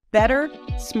Better,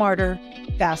 smarter,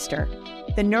 faster.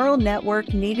 The neural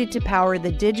network needed to power the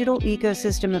digital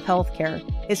ecosystem of healthcare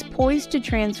is poised to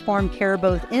transform care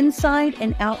both inside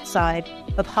and outside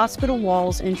of hospital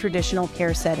walls in traditional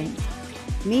care settings.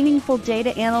 Meaningful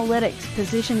data analytics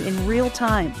positioned in real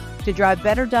time to drive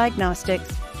better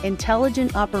diagnostics,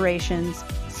 intelligent operations,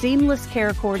 seamless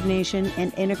care coordination,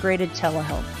 and integrated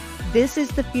telehealth. This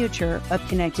is the future of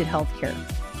connected healthcare.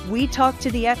 We talk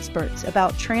to the experts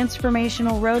about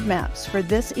transformational roadmaps for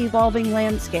this evolving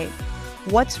landscape,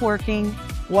 what's working,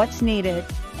 what's needed,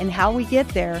 and how we get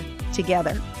there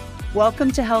together.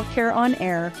 Welcome to Healthcare on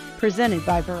Air, presented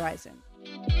by Verizon.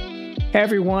 Hey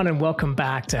everyone, and welcome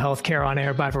back to Healthcare on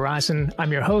Air by Verizon.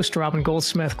 I'm your host, Robin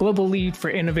Goldsmith, Global Lead for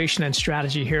Innovation and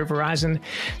Strategy here at Verizon.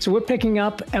 So we're picking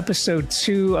up episode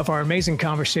 2 of our amazing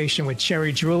conversation with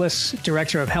Cherry Drulis,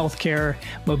 Director of Healthcare,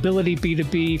 Mobility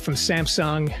B2B from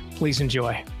Samsung. Please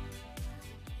enjoy.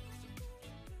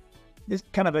 This is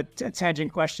kind of a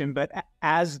tangent question, but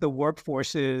as the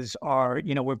workforces are,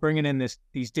 we're bringing in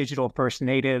these digital first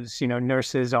natives,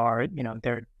 nurses are,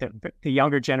 the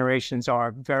younger generations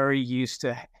are very used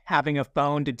to having a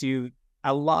phone to do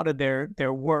a lot of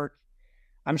their work.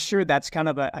 I'm sure that's kind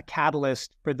of a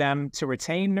catalyst for them to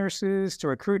retain nurses, to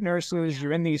recruit nurses.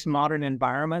 You're in these modern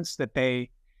environments that they're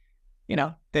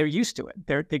used to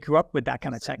it. They grew up with that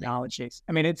kind of technologies.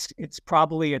 I mean, it's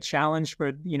probably a challenge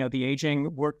for, the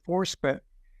aging workforce, but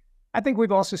I think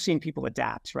we've also seen people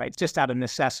adapt, right? Just out of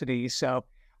necessity. So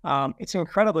it's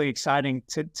incredibly exciting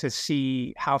to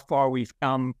see how far we've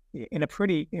come in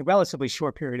a relatively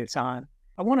short period of time.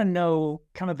 I want to know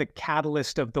kind of the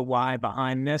catalyst of the why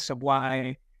behind this, of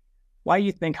why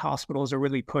you think hospitals are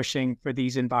really pushing for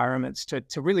these environments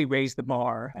to really raise the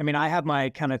bar. I mean, I have my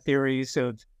kind of theories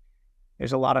of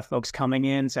there's a lot of folks coming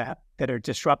in that are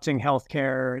disrupting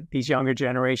healthcare. These younger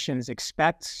generations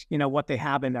expect, what they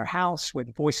have in their house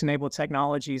with voice-enabled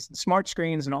technologies and smart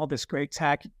screens and all this great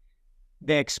tech.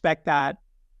 They expect that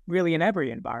really in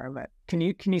every environment. Can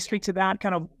you speak to that?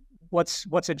 Kind of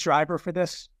what's a driver for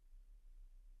this?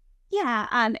 Yeah,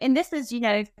 and this is,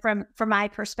 from my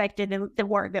perspective and the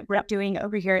work that we're doing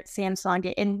over here at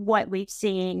Samsung and what we've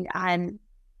seen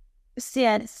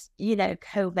since,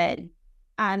 COVID.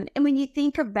 And when you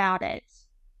think about it,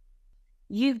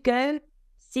 you go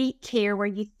seek care where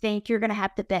you think you're going to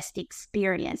have the best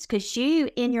experience because you,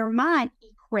 in your mind,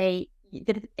 equate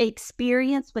the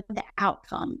experience with the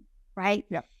outcome, right?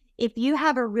 Yeah. If you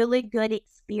have a really good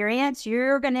experience,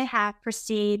 you're going to have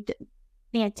perceived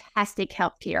fantastic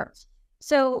healthcare.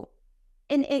 So,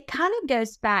 and it kind of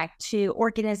goes back to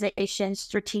organization,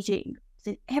 strategic,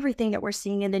 everything that we're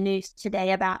seeing in the news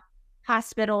today about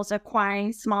hospitals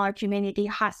acquiring smaller community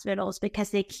hospitals because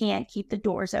they can't keep the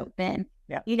doors open.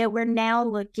 Yeah. We're now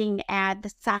looking at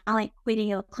the silent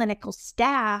quitting of clinical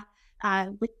staff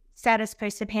with status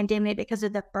post the pandemic because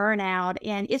of the burnout.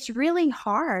 And it's really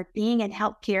hard being in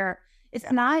healthcare. It's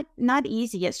not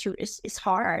easy. It's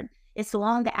hard. It's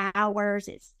long hours.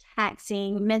 It's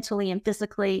taxing mentally and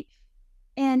physically.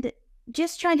 And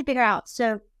just trying to figure out,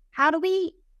 so how do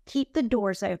we keep the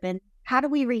doors open? How do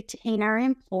we retain our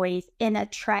employees and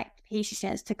attract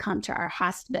patients to come to our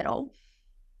hospital?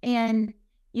 And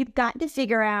you've got to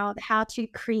figure out how to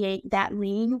create that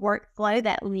lean workflow,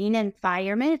 that lean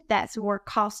environment that's more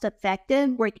cost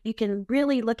effective, where you can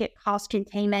really look at cost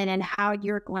containment and how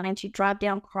you're going to drive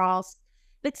down costs,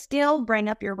 but still bring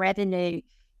up your revenue.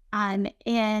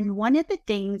 And one of the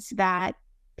things that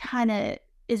kind of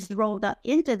is rolled up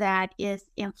into that is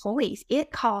employees.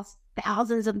 It costs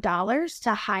thousands of dollars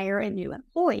to hire a new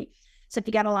employee. So if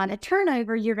you got a lot of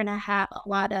turnover, you're going to have a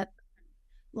lot of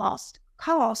lost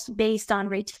costs based on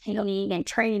retaining and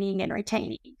training and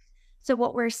retaining. So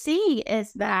what we're seeing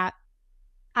is that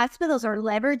hospitals are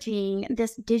leveraging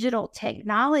this digital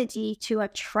technology to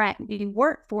attract new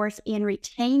workforce and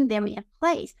retain them in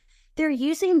place. They're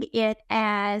using it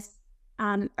as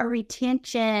a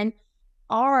retention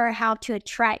or how to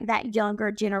attract that younger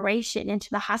generation into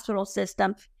the hospital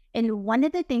system. And one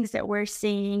of the things that we're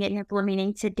seeing and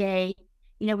implementing today,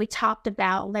 we talked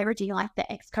about leveraging like the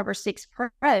Xcover 6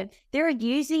 Pro. They're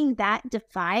using that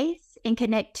device and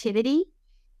connectivity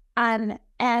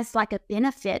as like a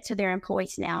benefit to their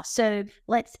employees now. So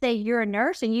let's say you're a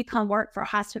nurse and you come work for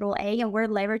Hospital A and we're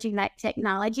leveraging that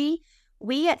technology.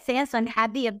 We at Samsung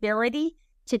have the ability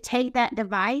to take that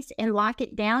device and lock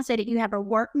it down so that you have a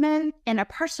work mode and a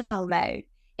personal mode.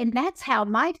 And that's how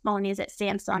my phone is at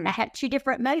Samsung. I have 2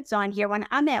 different modes on here. When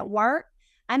I'm at work,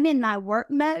 I'm in my work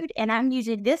mode and I'm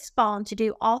using this phone to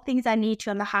do all things I need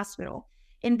to in the hospital.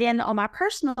 And then on my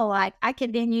personal life, I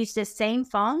can then use this same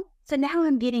phone. So now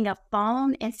I'm getting a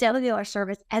phone and cellular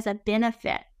service as a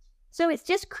benefit. So it's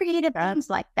just creative things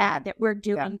like that we're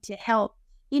doing to help,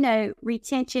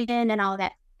 retention and all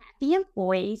that. The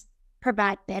employees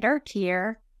provide better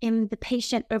care in the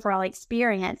patient overall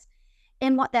experience.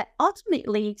 And what that ultimately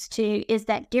leads to is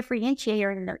that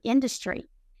differentiator in their industry.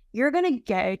 You're going to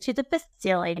go to the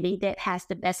facility that has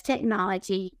the best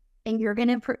technology, and you're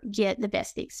going to get the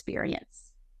best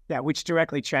experience. Yeah, which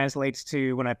directly translates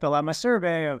to when I fill out my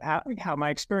survey of how my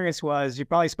experience was. You're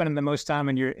probably spending the most time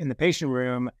in the patient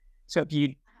room. So if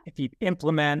you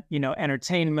implement,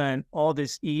 entertainment, all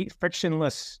this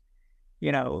frictionless,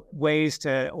 ways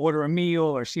to order a meal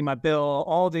or see my bill,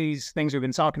 all these things we've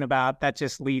been talking about, that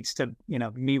just leads to,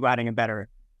 me writing a better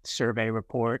survey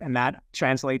report. And that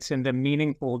translates into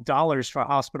meaningful dollars for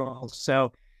hospitals.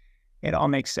 So it all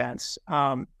makes sense.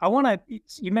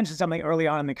 You mentioned something early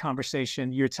on in the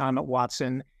conversation, your time at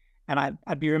Watson, and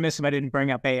I'd be remiss if I didn't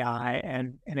bring up AI.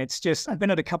 And it's just, I've been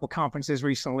at a couple conferences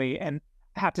recently, and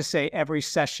I have to say every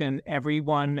session,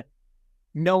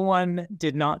 no one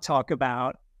did not talk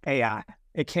about AI.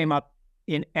 It came up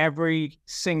in every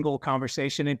single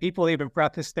conversation, and people even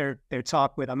prefaced their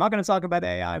talk with, I'm not going to talk about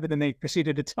AI, but then they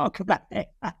proceeded to talk about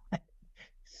AI.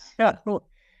 So,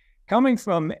 coming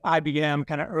from IBM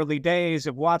kind of early days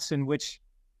of Watson, which,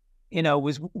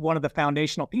 was one of the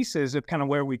foundational pieces of kind of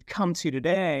where we've come to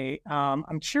today,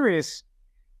 I'm curious,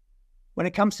 when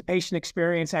it comes to patient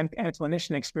experience and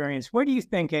clinician experience, where do you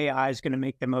think AI is going to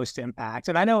make the most impact?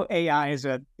 And I know AI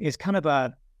is kind of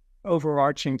a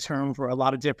overarching term for a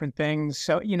lot of different things.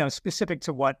 So, specific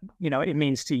to what, it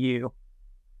means to you.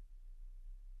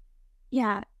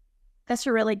 Yeah, that's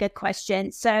a really good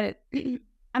question. So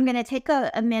I'm going to take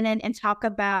a minute and talk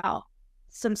about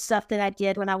some stuff that I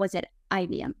did when I was at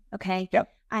IBM. Okay. Yep.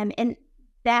 And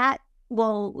that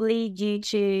will lead you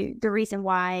to the reason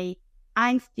why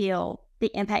I feel the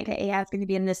impact of AI is going to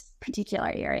be in this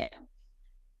particular area.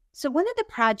 So one of the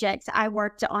projects I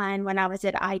worked on when I was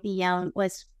at IBM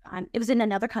was, it was in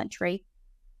another country,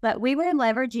 but we were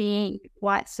leveraging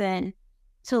Watson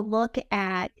to look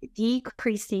at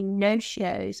decreasing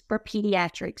no-shows for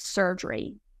pediatric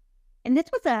surgery. And this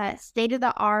was a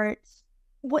state-of-the-art,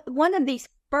 one of these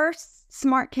first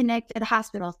smart connected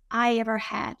hospitals I ever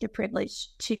had the privilege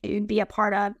to be a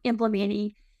part of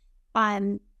implementing.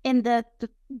 And the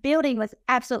building was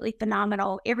absolutely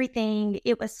phenomenal. Everything,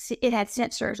 it had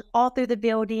sensors all through the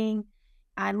building.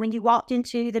 When you walked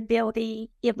into the building,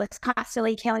 it was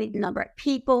constantly counting the number of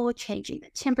people, changing the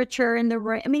temperature in the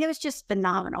room. I mean, it was just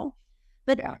phenomenal.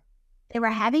 But they were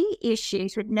having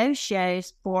issues with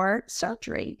no-shows for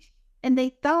surgery. And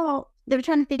they were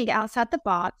trying to think outside the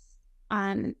box,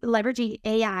 leveraging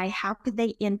AI, how could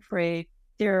they improve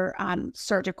their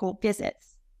surgical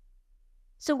visits?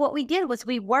 So what we did was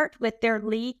we worked with their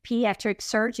lead pediatric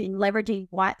surgeon, leveraging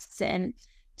Watson,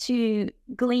 to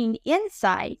glean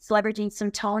insights, leveraging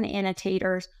some tone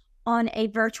annotators on a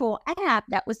virtual app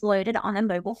that was loaded on a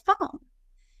mobile phone.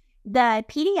 The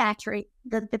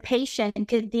patient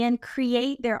could then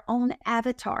create their own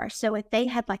avatar. So if they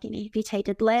had like an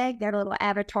amputated leg, their little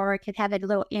avatar could have a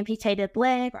little amputated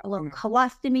leg or a little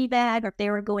colostomy bag, or if they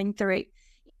were going through,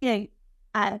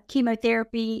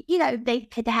 chemotherapy, they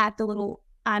could have the little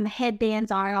headbands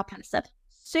on, all kind of stuff.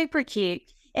 Super cute.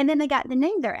 And then they got to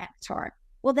name their avatar.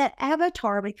 Well, that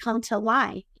avatar would come to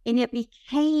life, and it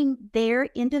became their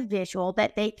individual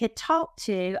that they could talk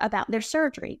to about their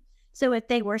surgery. So if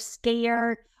they were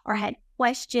scared or had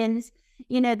questions,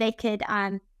 they could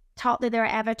talk to their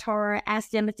avatar,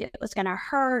 ask them if it was going to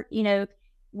hurt,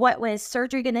 what was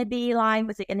surgery going to be like?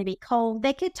 Was it going to be cold?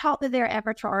 They could talk to their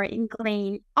avatar and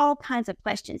glean all kinds of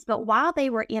questions. But while they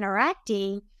were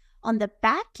interacting, on the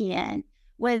back end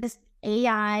was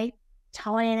AI,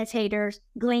 tone annotators,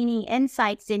 gleaning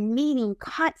insights and meaning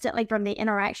constantly from the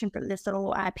interaction from this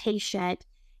little patient.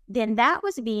 Then that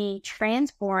was being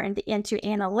transformed into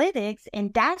analytics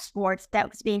and dashboards that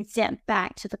was being sent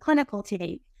back to the clinical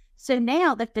team. So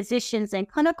now the physicians and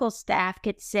clinical staff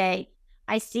could say,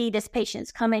 I see this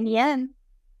patient's coming in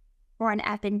for an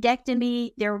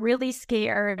appendectomy. They're really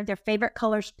scared. Their favorite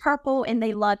color's purple, and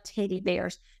they love teddy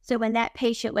bears. So when that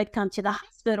patient would come to the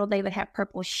hospital, they would have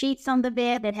purple sheets on the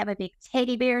bed. They'd have a big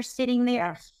teddy bear sitting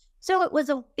there. So it was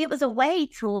a way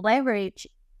to leverage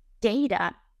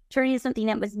data, turning something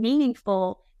that was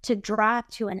meaningful to drive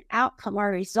to an outcome or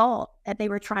a result that they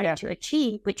were trying to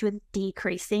achieve, which was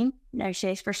decreasing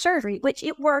no-shows for surgery, which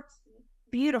it worked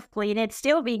beautifully, and it's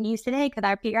still being used today because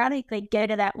I periodically go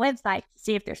to that website to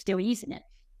see if they're still using it.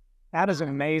 That is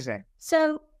amazing.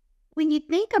 So when you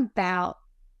think about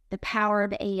the power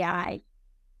of AI,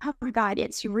 oh my God,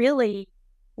 it's really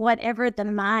whatever the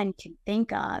mind can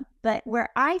think of. But where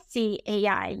I see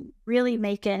AI really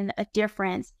making a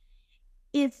difference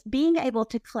is being able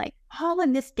to collect all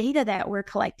of this data that we're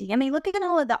collecting. I mean, look at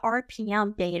all of the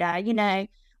RPM data,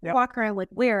 Yep. walk around with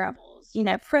wearables,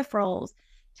 peripherals.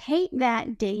 Take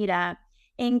that data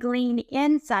and glean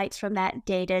insights from that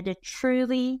data to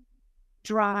truly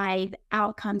drive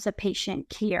outcomes of patient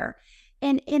care.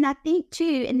 And I think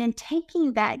too, and then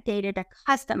taking that data to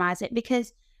customize it,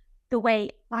 because the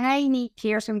way I need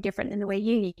care is going to be different than the way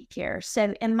you need care.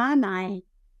 So in my mind,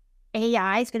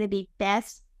 AI is going to be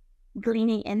best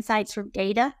gleaning insights from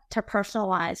data to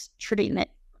personalize treatment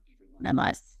for every one of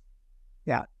us.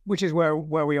 Yeah, which is where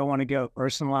we all want to go.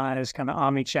 Personalized, kind of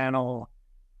omni-channel,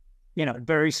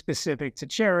 very specific to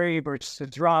Cherry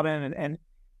versus Robin, and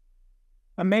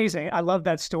amazing. I love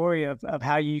that story of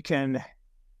how you can,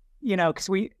 because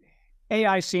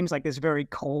AI seems like this very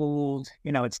cold,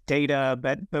 it's data,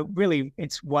 but really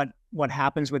it's what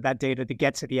happens with that data to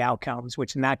get to the outcomes,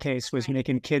 which in that case was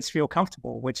making kids feel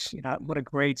comfortable, which, what a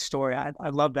great story. I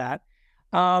love that.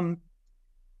 I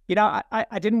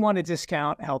didn't want to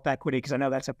discount health equity because I know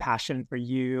that's a passion for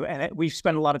you. And we've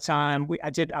spent a lot of time.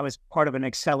 I was part of an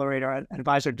accelerator, an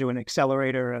advisor to an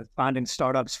accelerator of finding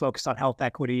startups focused on health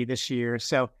equity this year.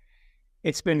 So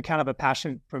it's been kind of a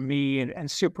passion for me, and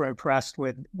super impressed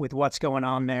with what's going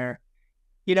on there.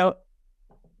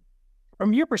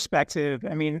 From your perspective,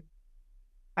 I mean,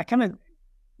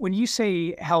 when you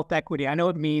say health equity, I know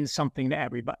it means something to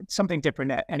everybody, something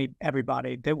different to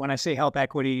everybody. That when I say health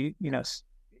equity,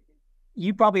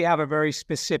 you probably have a very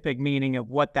specific meaning of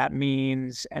what that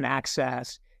means and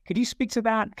access. Could you speak to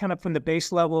that kind of from the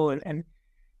base level? And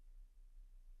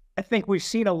I think we've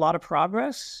seen a lot of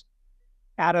progress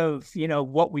out of,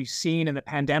 what we've seen in the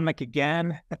pandemic.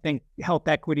 Again, I think health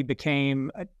equity became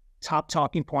a top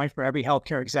talking point for every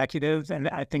healthcare executive. And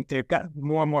I think they've got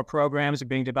more and more programs are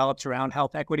being developed around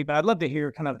health equity. But I'd love to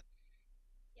hear kind of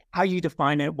how you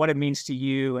define it, what it means to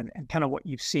you, and kind of what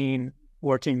you've seen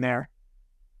working there.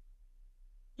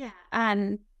 Yeah.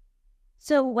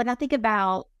 So when I think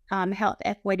about health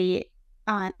equity,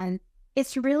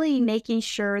 it's really making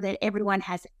sure that everyone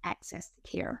has access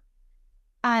to care.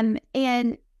 And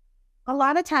a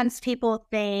lot of times people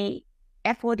think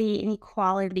equity and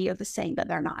equality are the same, but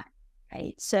they're not,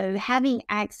 right? So having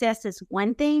access is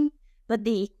one thing, but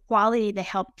the equality of the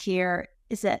healthcare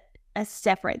is a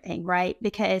separate thing, right?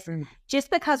 Because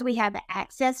just because we have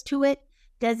access to it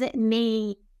doesn't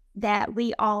mean that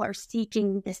we all are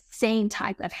seeking the same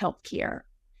type of healthcare.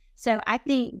 So I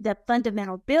think the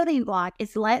fundamental building block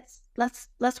is let's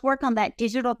work on that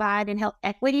digital divide and health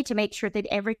equity to make sure that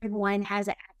everyone has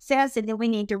access. And then we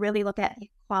need to really look at the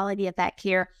quality of that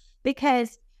care,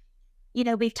 because,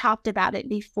 we've talked about it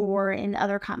before in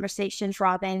other conversations,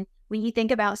 Robin. When you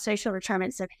think about social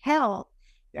determinants of health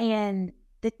and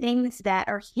the things that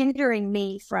are hindering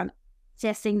me from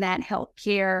accessing that health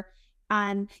care,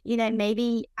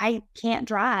 maybe I can't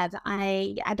drive.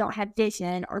 I don't have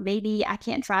vision, or maybe I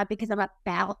can't drive because I'm a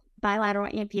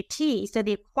bilateral amputee. So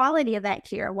the quality of that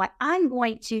care, what I'm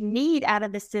going to need out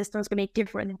of the system is going to be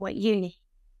different than what you need.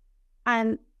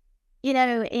 And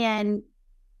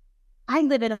I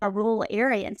live in a rural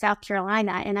area in South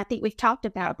Carolina, and I think we've talked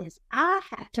about this. I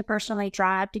have to personally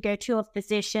drive to go to a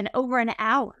physician over an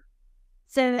hour.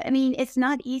 So, I mean, it's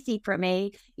not easy for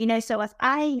me, so if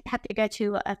I have to go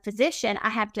to a physician, I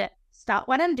have to stop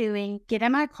what I'm doing, get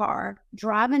in my car,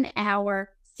 drive an hour,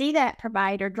 see that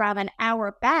provider, drive an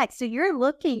hour back. So you're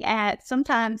looking at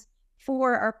sometimes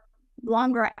 4 or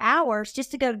longer hours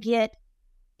just to go get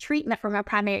treatment from a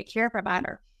primary care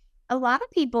provider. A lot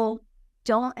of people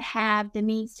don't have the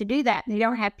means to do that. They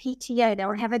don't have PTO. They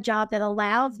don't have a job that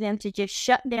allows them to just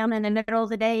shut down in the middle of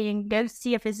the day and go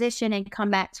see a physician and come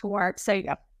back to work. So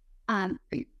when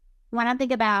I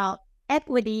think about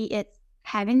equity, it's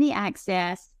having the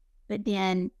access, but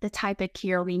then the type of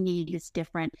care we need is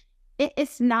different.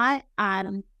 It's not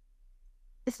an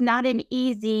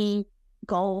easy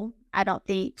goal, I don't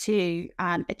think, to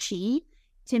achieve.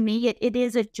 To me, it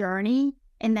is a journey.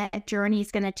 And that journey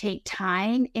is going to take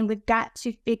time. And we've got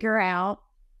to figure out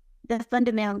the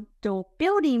fundamental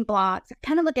building blocks. I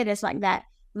kind of look at it as like that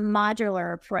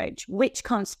modular approach. Which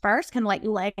comes first? Kind of like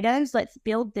Legos. Let's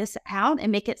build this out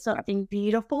and make it something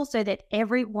beautiful so that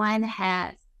everyone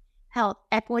has health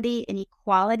equity and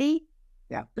equality.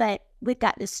 Yeah. But we've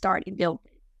got to start and build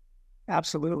it.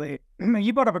 Absolutely.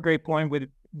 You brought up a great point with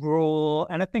rural.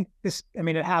 And I think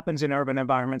it happens in urban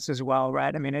environments as well,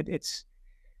 right? I mean, it's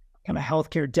kind of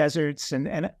healthcare deserts.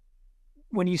 And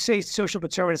when you say social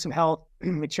determinants of health,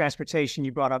 with transportation,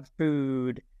 you brought up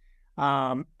food.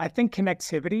 I think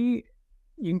connectivity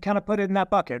you can kind of put it in that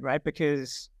bucket, right?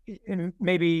 Because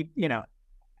maybe,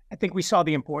 I think we saw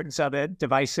the importance of it,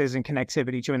 devices and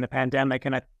connectivity during the pandemic.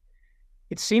 And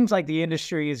it seems like the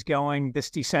industry is going this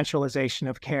decentralization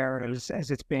of care,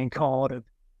 as it's being called.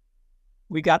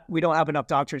 We don't have enough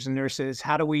doctors and nurses.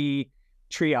 How do we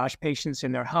triage patients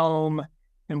in their home?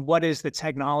 And what is the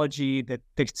technology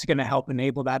that's going to help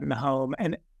enable that in the home?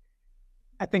 And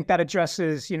I think that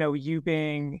addresses, you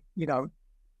being,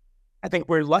 I think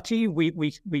we're lucky. We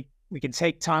can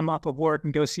take time off of work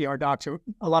and go see our doctor.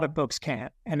 A lot of folks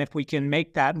can't. And if we can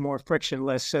make that more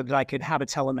frictionless so that I could have a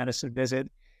telemedicine visit,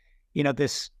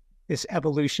 this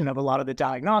evolution of a lot of the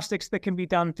diagnostics that can be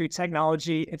done through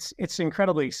technology, it's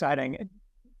incredibly exciting.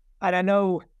 And I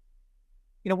know,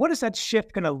 what is that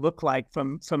shift going to look like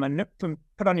from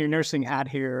put on your nursing hat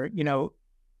here,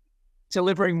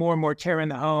 delivering more and more care in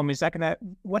the home?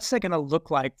 What's that going to look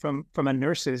like from a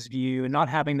nurse's view, and not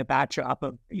having the backdrop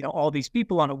of, all these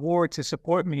people on a ward to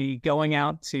support me, going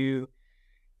out to,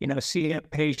 see a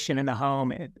patient in the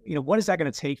home? And, what is that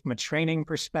going to take from a training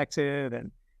perspective? And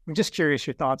I'm just curious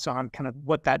your thoughts on kind of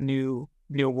what that new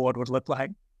ward would look like.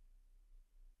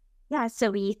 Yeah,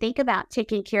 so when you think about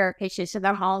taking care of patients in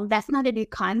their home, that's not a new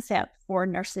concept for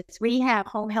nurses. We have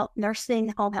home health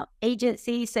nursing, home health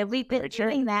agencies, so we've been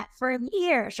doing that for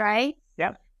years, right?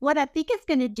 Yeah. What I think it's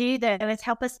going to do, though, is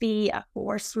help us be a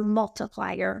force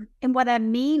multiplier. And what I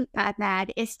mean by that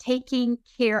is taking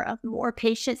care of more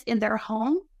patients in their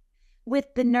home,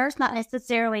 with the nurse not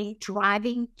necessarily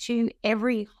driving to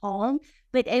every home,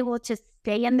 but able to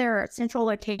stay in their central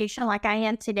location like I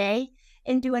am today,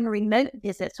 and doing remote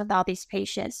visits with all these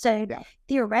patients. So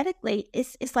theoretically,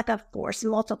 it's like a force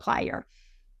multiplier.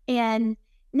 And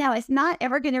now it's not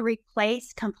ever going to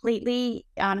replace completely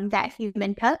that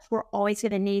human touch. We're always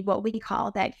going to need what we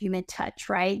call that human touch,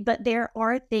 right? But there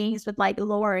are things with like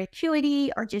lower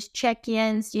acuity or just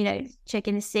check-ins,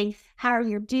 checking to see how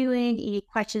you're doing, any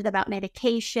questions about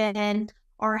medication,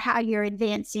 or how you're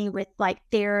advancing with like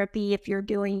therapy, if you're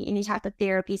doing any type of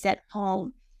therapies at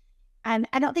home.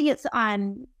 I don't think it's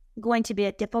going to be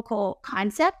a difficult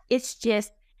concept. It's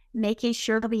just making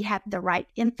sure that we have the right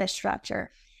infrastructure.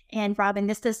 And Robin,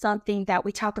 this is something that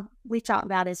we talk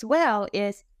about as well,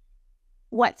 is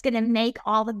what's going to make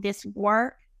all of this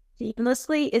work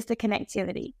seamlessly is the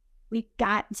connectivity. We've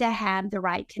got to have the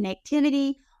right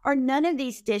connectivity, or none of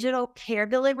these digital care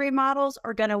delivery models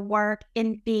are going to work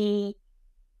and be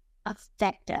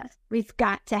effective. We've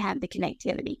got to have the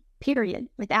connectivity. Period.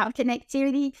 Without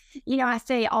connectivity, I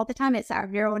say all the time, it's our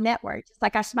neural network. It's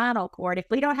like our spinal cord. If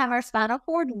we don't have our spinal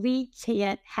cord, we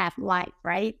can't have life,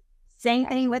 right? Same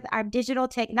thing with our digital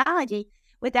technology.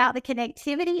 Without the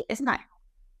connectivity, it's not.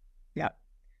 Yeah,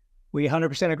 we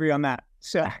 100% agree on that.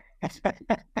 So,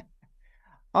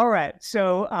 all right.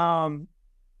 So,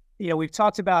 we've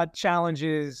talked about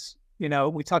challenges. We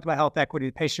talked about health equity,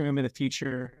 the patient room of the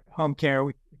future, home care.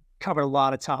 We covered a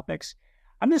lot of topics.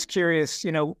 I'm just curious,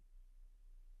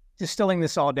 distilling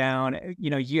this all down,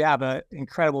 you have an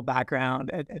incredible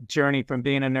background, a journey from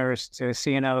being a nurse to a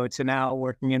CNO to now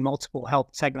working in multiple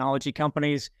health technology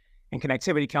companies and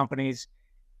connectivity companies.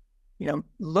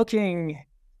 Looking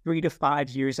 3 to 5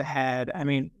 years ahead,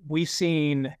 we've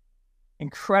seen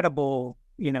incredible,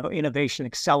 innovation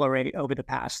accelerate over the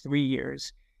past 3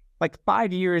 years. Like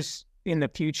 5 years in the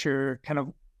future, kind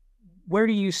of where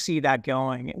do you see that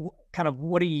going? Kind of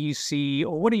what do you see,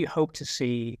 or what do you hope to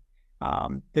see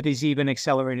that is even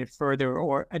accelerated further,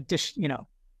 or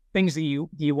things that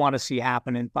you want to see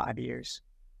happen in 5 years?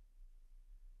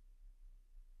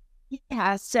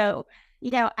 Yeah. So,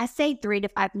 I say 3 to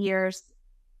 5 years,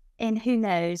 and who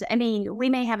knows? We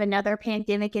may have another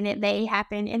pandemic and it may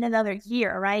happen in another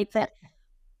year, right?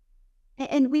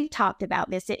 And we've talked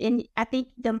about this, and I think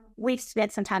we've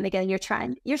spent some time together.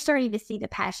 You're starting to see the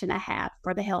passion I have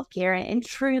for the healthcare and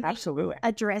truly absolutely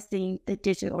addressing the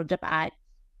digital divide.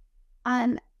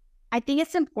 I think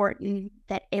it's important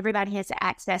that everybody has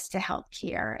access to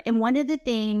healthcare. And one of the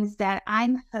things that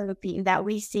I'm hoping that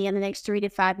we see in the next 3 to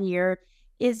 5 years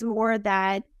is more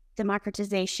that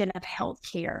democratization of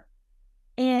healthcare,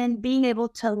 and being able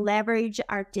to leverage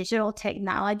our digital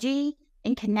technology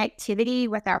and connectivity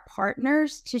with our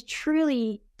partners to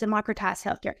truly democratize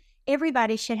healthcare.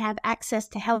 Everybody should have access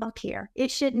to healthcare.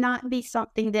 It should not be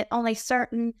something that only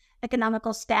certain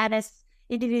economical status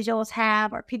individuals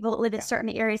have, or people that live in certain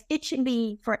areas. It should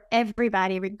be for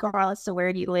everybody, regardless of where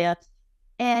you live.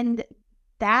 And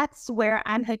that's where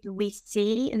I'm hoping we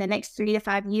see in the next 3 to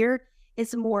 5 years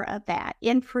is more of that,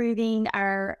 improving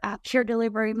our care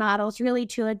delivery models, really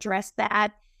to address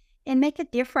that and make a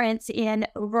difference in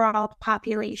overall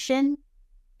population,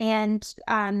 and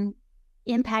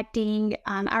impacting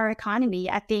our economy.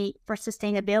 I think for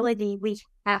sustainability, we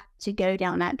have to go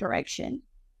down that direction.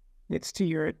 It's to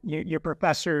your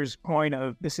professor's point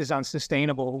of this is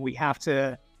unsustainable. We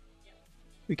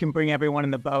can bring everyone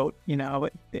in the boat.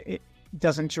 It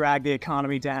doesn't drag the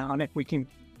economy down. If we can,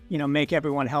 make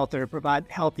everyone healthier, provide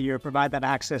that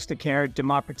access to care,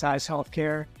 democratize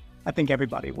healthcare, I think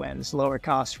everybody wins. Lower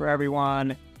costs for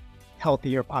everyone,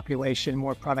 healthier population,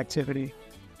 more productivity.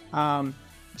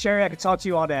 Cherry, I could talk to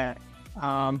you all day,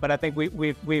 but I think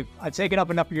I've taken up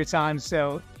enough of your time.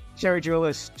 So, Cherry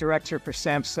Drulis, Director for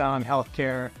Samsung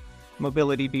Healthcare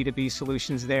Mobility B2B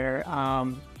Solutions there.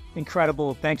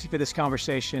 Incredible. Thank you for this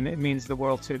conversation. It means the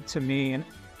world to me. And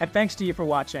thanks to you for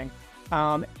watching.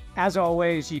 As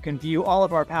always, you can view all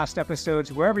of our past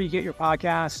episodes wherever you get your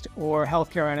podcast or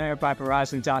healthcareonair by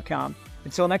Verizon.com.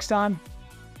 Until next time,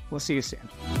 we'll see you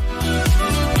soon.